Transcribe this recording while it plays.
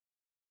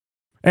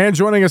And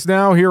joining us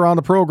now here on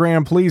the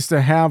program, pleased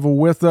to have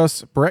with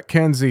us Brett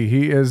Kenzy.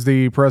 He is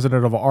the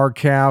president of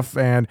RCAF.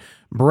 And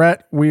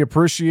Brett, we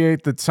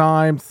appreciate the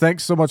time.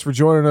 Thanks so much for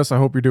joining us. I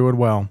hope you're doing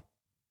well.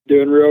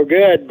 Doing real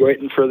good,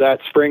 waiting for that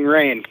spring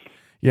rain.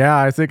 Yeah,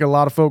 I think a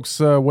lot of folks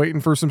waiting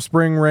for some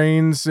spring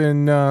rains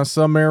in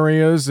some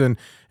areas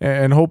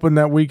and hoping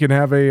that we can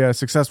have a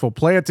successful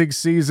planting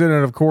season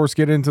and, of course,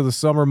 get into the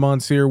summer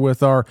months here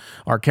with our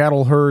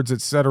cattle herds,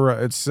 et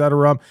cetera, et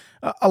cetera.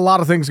 A lot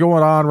of things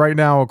going on right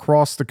now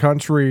across the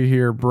country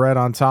here, Brett,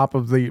 on top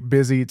of the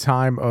busy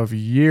time of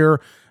year.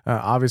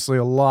 Obviously,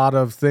 a lot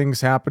of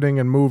things happening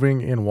and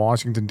moving in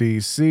Washington,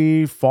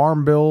 D.C.,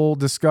 Farm Bill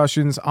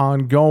discussions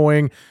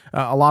ongoing,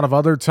 a lot of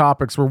other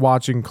topics we're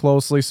watching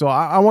closely. So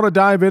I want to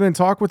dive in and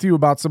talk with you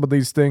about some of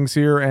these things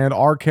here and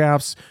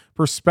RCAF's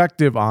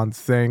perspective on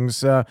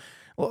things.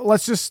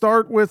 Let's just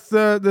start with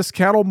this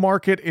cattle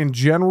market in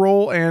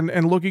general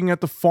and looking at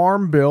the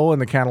Farm Bill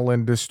and the cattle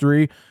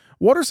industry.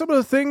 What are some of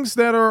the things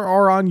that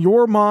are on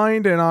your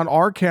mind and on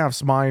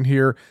RCAF's mind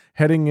here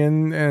heading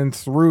in and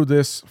through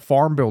this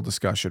Farm Bill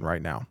discussion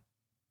right now?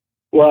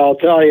 Well, I'll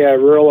tell you,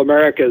 rural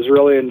America is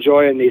really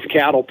enjoying these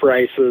cattle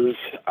prices.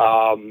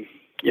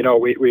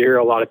 We hear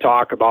a lot of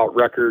talk about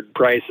record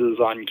prices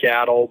on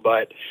cattle,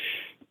 but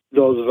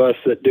those of us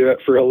that do it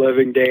for a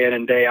living day in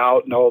and day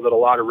out know that a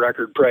lot of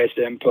record priced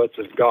inputs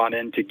have gone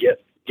into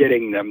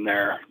getting them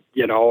there,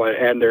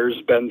 and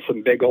there's been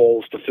some big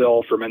holes to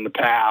fill from in the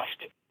past.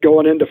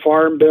 Going into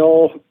Farm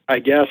Bill, I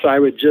guess I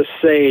would just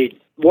say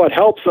what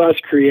helps us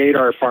create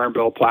our Farm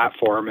Bill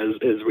platform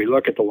is we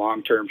look at the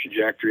long-term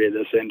trajectory of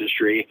this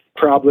industry.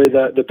 Probably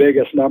the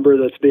biggest number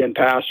that's being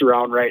passed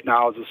around right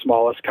now is the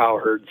smallest cow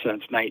herd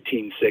since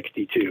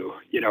 1962.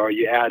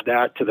 You add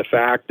that to the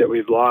fact that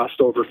we've lost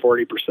over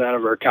 40%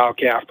 of our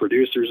cow-calf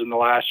producers in the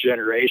last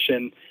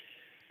generation.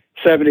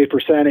 70%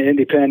 of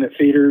independent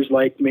feeders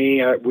like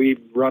me, we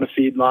run a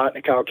feedlot and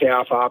a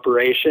cow-calf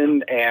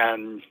operation,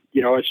 and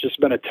it's just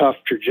been a tough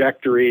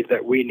trajectory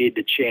that we need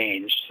to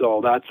change.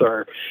 So that's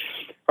our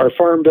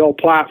Farm Bill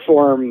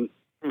platform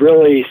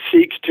really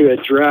seeks to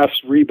address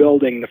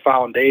rebuilding the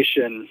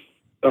foundation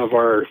of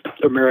our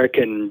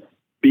American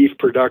beef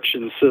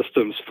production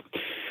system's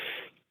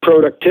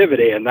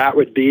productivity, and that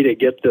would be to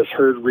get this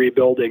herd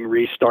rebuilding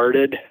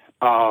restarted.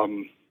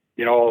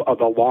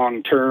 The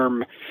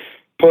long-term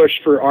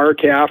push for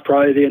RCAF,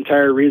 probably the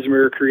entire reason we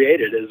were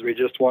created, is we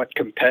just want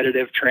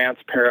competitive,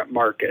 transparent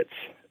markets.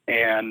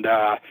 And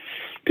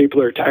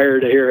people are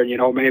tired of hearing,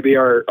 maybe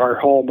our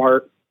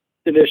hallmark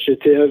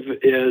initiative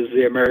is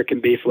the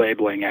American Beef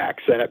Labeling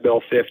Act, Senate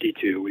Bill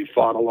 52. We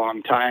fought a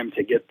long time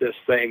to get this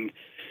thing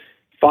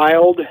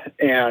filed,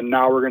 and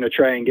now we're going to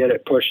try and get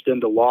it pushed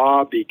into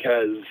law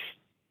because,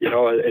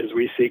 as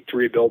we seek to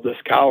rebuild this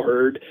cow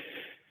herd,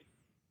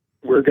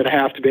 we're going to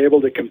have to be able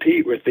to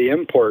compete with the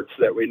imports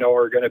that we know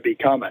are going to be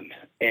coming.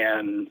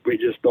 And we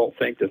just don't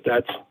think that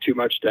that's too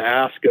much to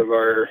ask of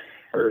our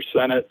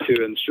Senate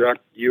to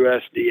instruct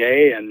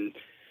USDA and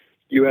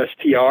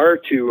USTR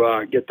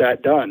to get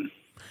that done,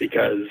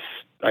 because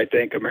I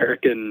think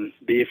American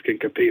beef can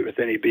compete with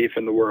any beef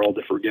in the world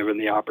if we're given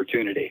the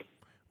opportunity.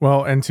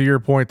 Well, and to your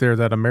point there,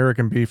 that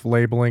American Beef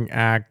Labeling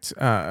Act,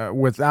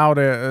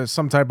 without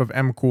some type of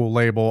MCOOL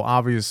label,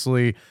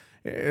 obviously,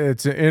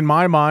 it's in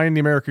my mind,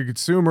 the American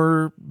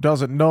consumer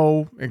doesn't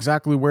know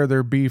exactly where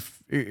their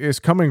beef is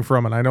coming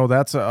from. And I know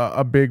that's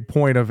a big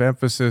point of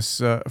emphasis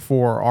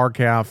for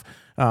RCAF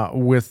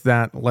with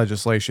that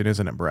legislation,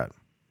 isn't it, Brett?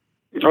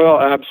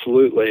 Well,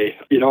 absolutely.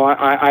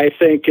 I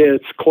think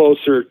it's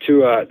closer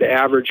to the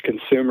average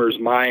consumer's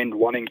mind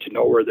wanting to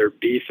know where their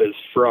beef is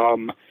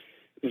from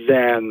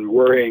than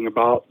worrying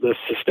about the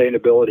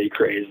sustainability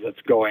craze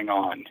that's going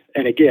on.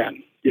 And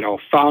again,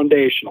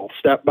 foundational,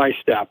 step by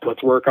step.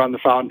 Let's work on the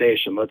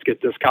foundation. Let's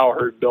get this cow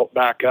herd built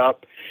back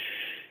up.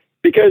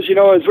 Because,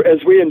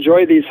 as we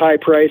enjoy these high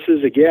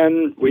prices,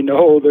 again, we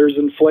know there's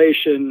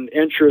inflation,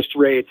 interest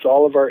rates,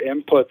 all of our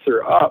inputs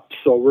are up.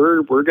 So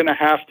we're going to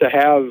have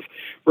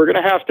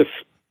to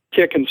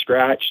kick and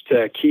scratch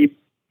to keep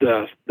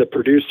the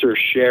producer's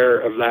share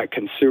of that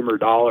consumer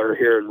dollar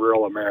here in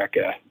rural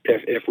America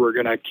if we're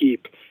going to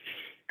keep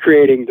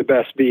creating the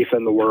best beef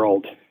in the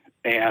world.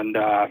 And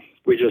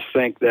we just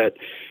think that,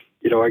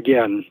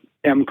 again,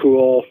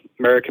 MCOOL,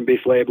 American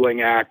Beef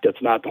Labeling Act,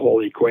 that's not the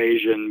whole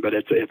equation, but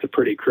it's a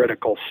pretty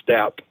critical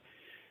step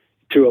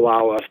to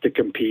allow us to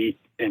compete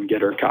and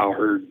get our cow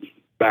herd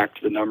back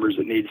to the numbers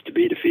it needs to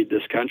be to feed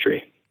this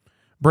country.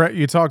 Brett,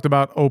 you talked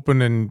about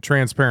open and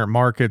transparent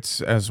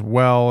markets as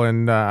well,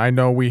 and I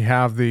know we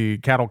have the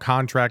cattle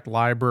contract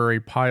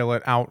library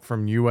pilot out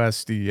from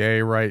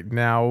USDA right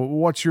now.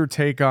 What's your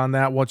take on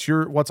that? What's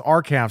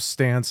RCAF's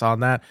stance on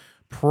that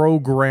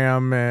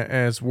program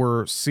as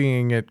we're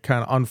seeing it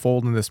kind of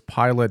unfold in this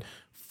pilot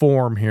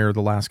form here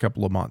the last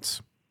couple of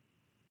months?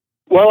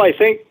 Well, I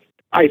think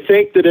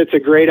that it's a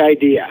great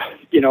idea.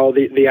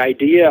 The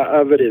idea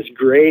of it is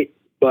great,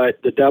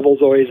 but the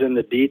devil's always in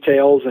the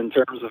details in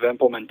terms of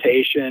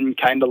implementation,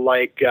 kind of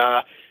like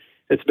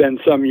it's been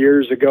some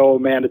years ago,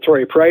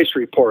 mandatory price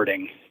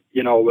reporting.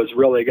 was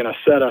really going to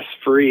set us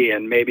free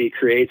and maybe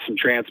create some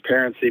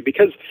transparency.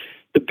 Because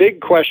the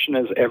big question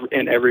is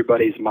in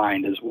everybody's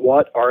mind is,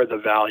 what are the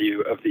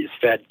value of these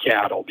fed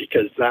cattle?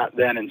 Because that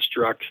then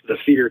instructs the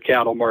feeder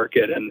cattle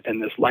market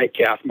and this light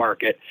calf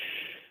market.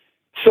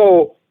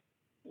 So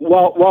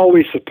while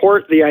we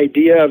support the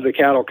idea of the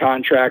cattle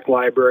contract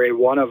library,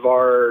 one of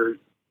our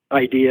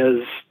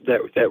ideas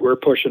that we're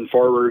pushing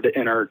forward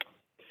in our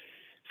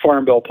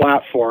Farm Bill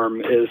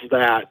platform is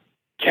that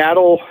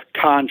cattle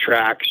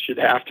contracts should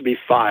have to be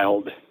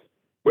filed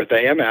with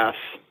AMS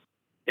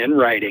in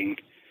writing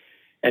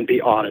and be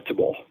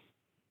auditable.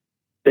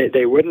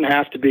 They wouldn't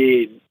have to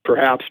be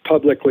perhaps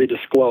publicly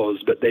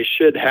disclosed, but they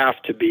should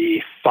have to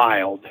be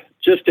filed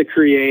just to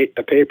create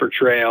a paper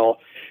trail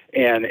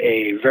and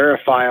a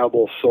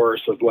verifiable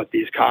source of what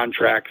these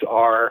contracts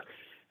are.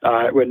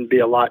 It wouldn't be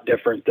a lot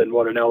different than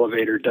what an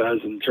elevator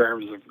does in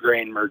terms of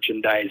grain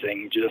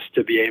merchandising, just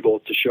to be able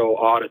to show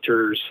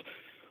auditors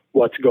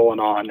what's going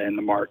on in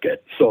the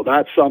market. So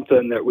that's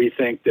something that we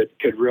think that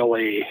could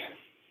really,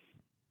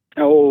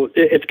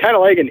 it's kind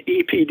of like an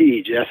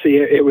EPD, Jesse.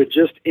 It would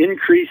just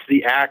increase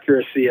the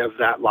accuracy of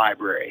that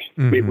library.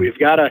 Mm-hmm. We've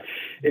got to,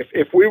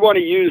 if we want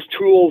to use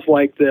tools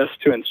like this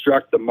to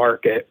instruct the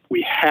market,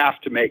 we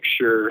have to make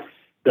sure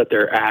that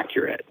they're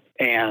accurate.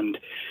 And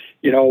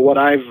what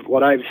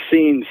I've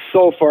seen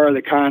so far,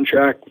 the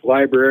contract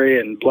library,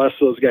 and bless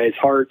those guys'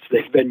 hearts,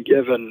 they've been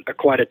given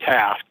quite a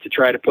task to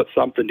try to put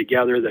something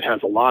together that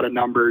has a lot of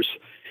numbers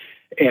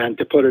and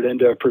to put it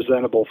into a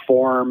presentable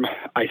form.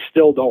 I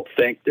still don't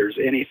think there's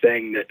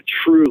anything that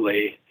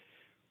truly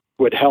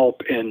would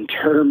help in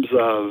terms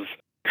of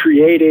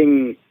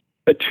creating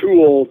a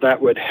tool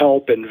that would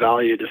help in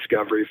value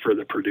discovery for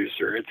the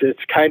producer.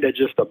 It's kind of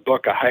just a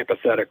book of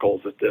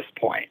hypotheticals at this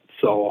point.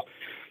 So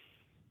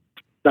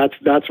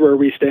that's where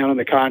we stand on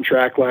the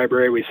contract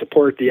library. We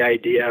support the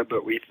idea,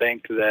 but we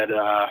think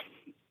that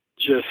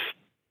just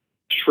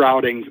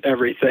shrouding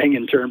everything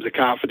in terms of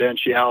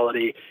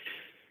confidentiality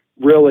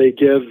really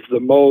gives the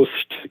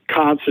most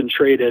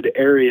concentrated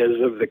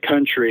areas of the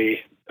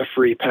country a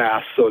free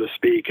pass, so to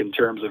speak, in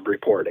terms of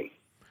reporting.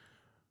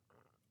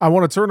 I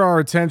want to turn our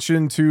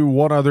attention to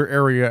one other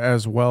area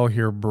as well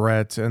here,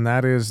 Brett, and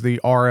that is the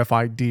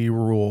RFID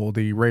rule,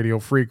 the radio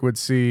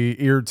frequency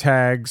ear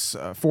tags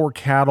for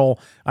cattle.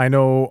 I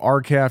know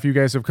RCAF, you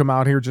guys have come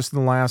out here just in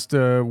the last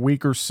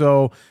week or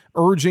so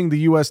urging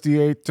the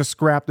USDA to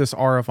scrap this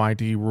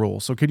RFID rule.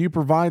 So can you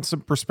provide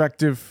some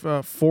perspective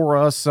for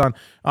us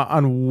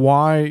on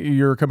why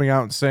you're coming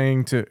out and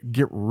saying to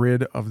get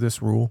rid of this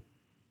rule?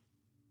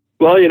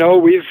 Well,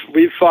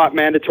 we've fought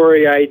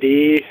mandatory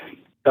ID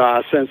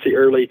since the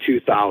early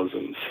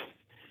 2000s.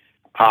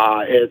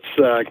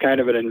 It's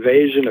kind of an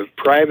invasion of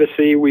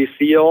privacy, we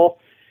feel.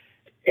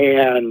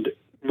 And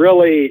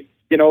really,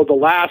 the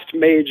last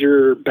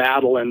major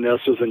battle in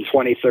this was in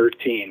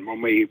 2013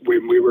 when we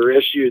were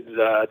issued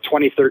the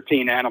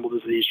 2013 Animal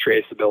Disease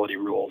Traceability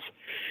Rules.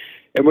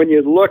 And when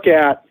you look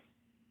at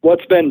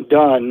what's been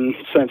done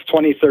since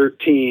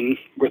 2013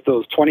 with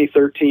those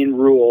 2013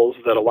 rules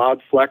that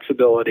allowed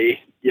flexibility,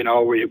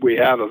 we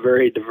have a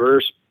very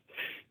diverse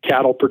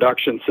cattle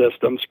production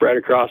system spread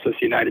across this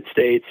United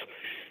States.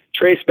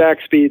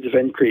 Traceback speeds have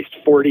increased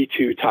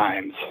 42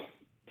 times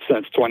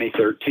since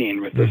 2013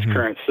 with this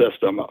current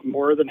system.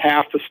 More than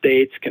half the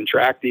states can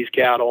track these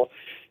cattle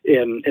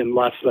in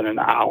less than an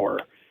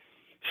hour.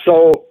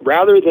 So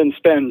rather than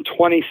spend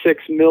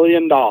 $26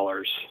 million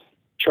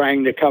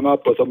trying to come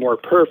up with a more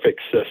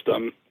perfect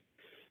system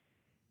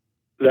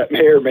that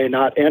may or may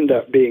not end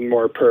up being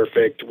more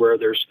perfect, where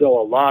there's still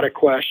a lot of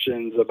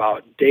questions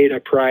about data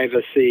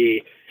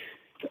privacy,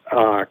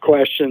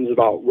 questions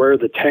about where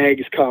the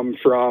tags come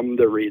from,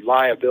 the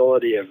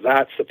reliability of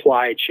that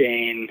supply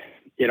chain,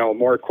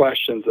 more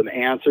questions than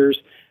answers.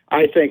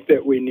 I think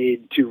that we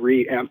need to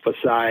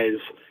re-emphasize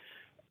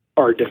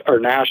our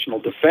national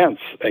defense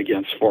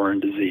against foreign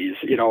disease,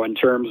 in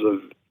terms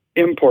of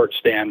import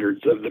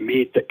standards of the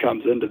meat that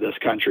comes into this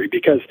country.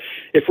 Because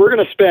if we're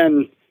going to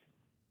spend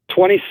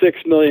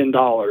 $26 million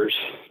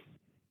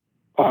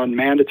on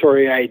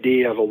mandatory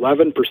ID of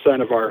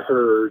 11% of our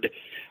herd,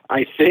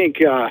 I think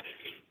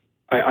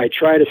I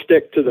try to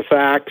stick to the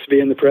facts,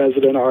 being the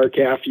president of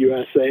RCAF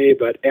USA,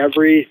 but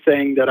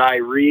everything that I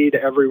read,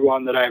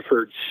 everyone that I've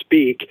heard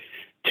speak,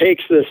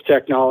 takes this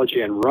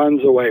technology and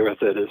runs away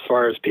with it as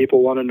far as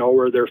people want to know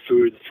where their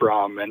food's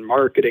from, and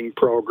marketing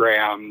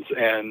programs,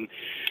 and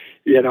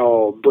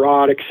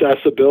broad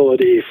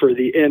accessibility for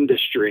the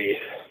industry.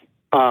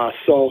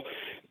 So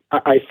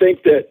I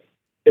think that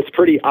it's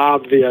pretty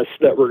obvious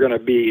that we're going to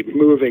be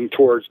moving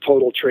towards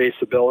total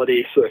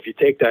traceability. So if you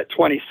take that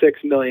 $26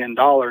 million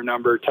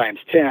number times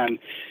 10,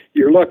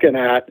 you're looking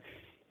at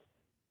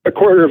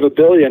 $250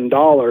 million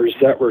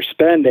that we're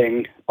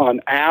spending on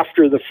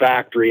after the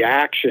fact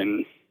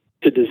reaction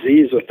to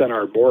disease within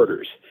our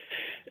borders.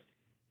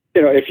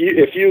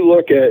 If you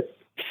look at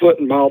foot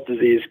and mouth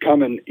disease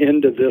coming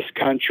into this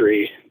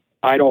country,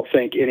 I don't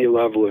think any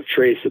level of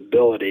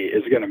traceability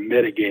is going to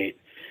mitigate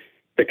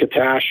the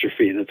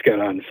catastrophe that's going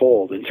to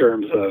unfold in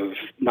terms of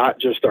not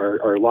just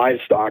our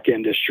livestock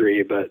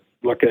industry, but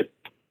look at,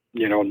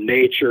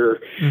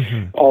 nature,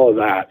 all of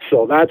that.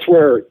 So that's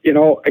where,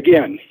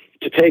 again,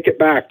 to take it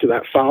back to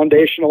that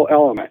foundational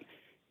element,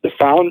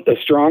 the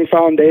strong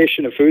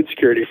foundation of food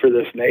security for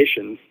this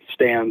nation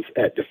stands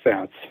at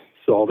defense.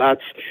 So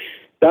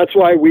that's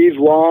why we've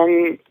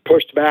long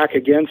pushed back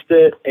against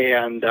it.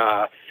 And,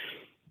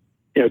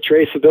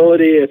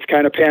 traceability, it's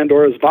kind of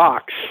Pandora's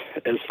box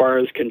as far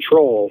as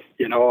control.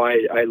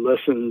 I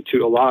listen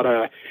to a lot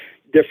of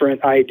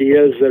different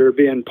ideas that are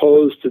being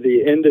posed to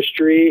the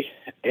industry,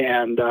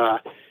 and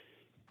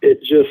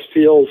it just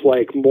feels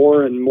like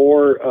more and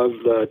more of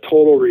the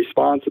total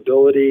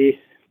responsibility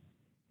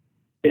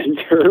in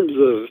terms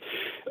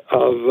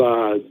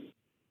of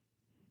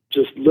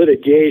just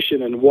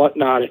litigation and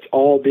whatnot. It's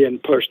all being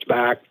pushed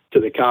back to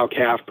the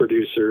cow-calf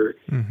producer,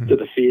 to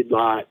the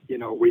feedlot.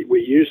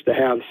 We used to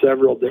have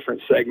several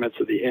different segments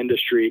of the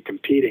industry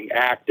competing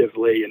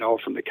actively,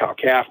 from the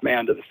cow-calf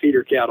man to the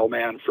feeder cattle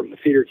man, from the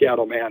feeder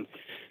cattle man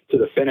to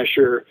the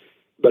finisher.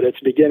 But it's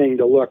beginning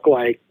to look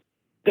like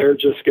they're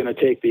just going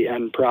to take the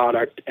end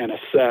product and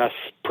assess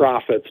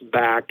profits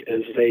back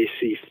as they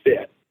see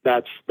fit.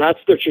 That's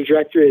the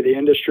trajectory of the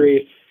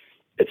industry.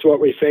 It's what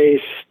we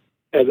face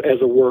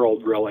as a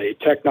world, really.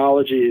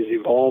 Technology is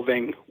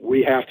evolving.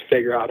 We have to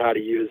figure out how to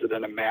use it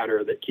in a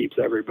manner that keeps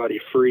everybody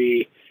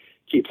free,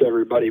 keeps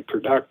everybody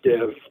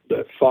productive,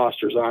 that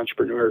fosters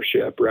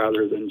entrepreneurship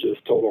rather than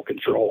just total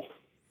control.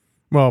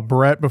 Well,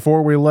 Brett,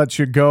 before we let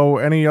you go,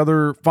 any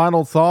other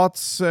final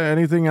thoughts?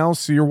 Anything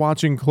else you're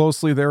watching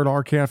closely there at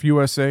RCAF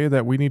USA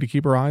that we need to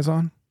keep our eyes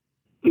on?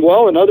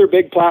 Well, another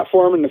big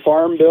platform in the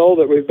Farm Bill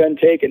that we've been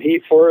taking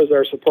heat for is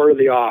our support of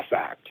the OFF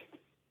Act.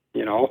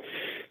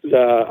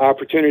 The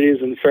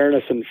opportunities and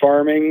fairness in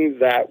farming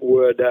that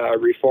would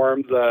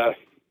reform the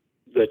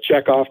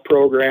checkoff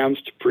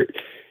programs to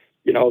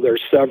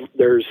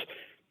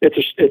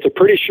it's a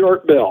pretty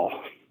short bill,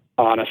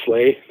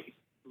 honestly,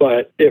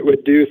 but it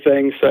would do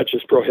things such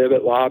as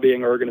prohibit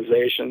lobbying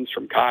organizations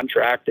from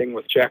contracting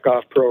with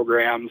checkoff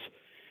programs,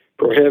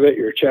 prohibit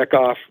your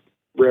checkoff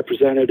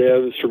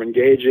representatives from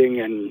engaging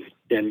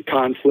in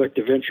conflict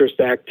of interest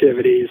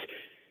activities,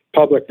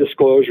 public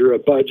disclosure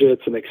of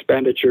budgets and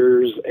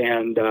expenditures,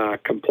 and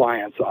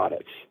compliance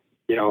audits.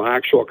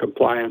 Actual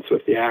compliance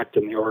with the act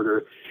and the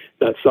order.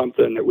 That's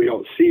something that we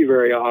don't see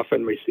very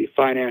often. We see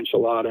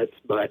financial audits,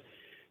 but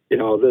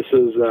this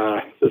is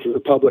a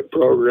public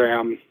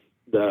program.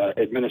 The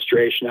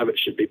administration of it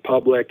should be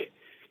public.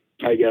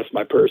 I guess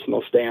my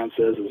personal stance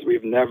is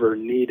we've never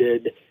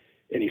needed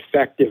an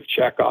effective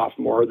checkoff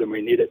more than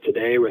we need it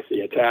today with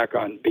the attack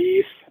on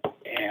beef,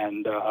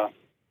 and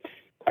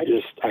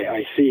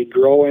I see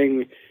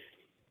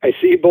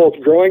both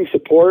growing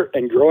support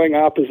and growing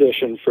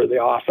opposition for the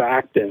OFF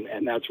Act,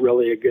 and that's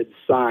really a good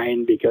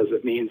sign because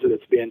it means that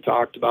it's being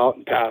talked about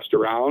and passed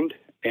around.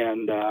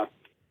 And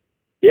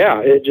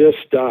it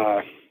just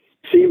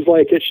seems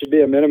like it should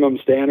be a minimum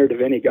standard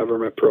of any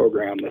government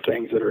program, the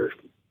things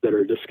that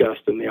are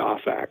discussed in the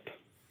OFF Act.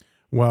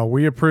 Well,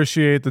 we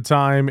appreciate the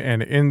time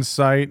and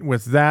insight.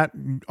 With that,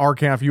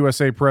 RCAF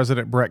USA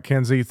President Brett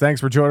Kenzy,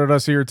 thanks for joining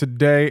us here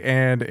today,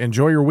 and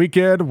enjoy your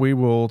weekend. We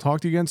will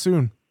talk to you again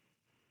soon.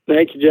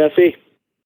 Thank you, Jesse.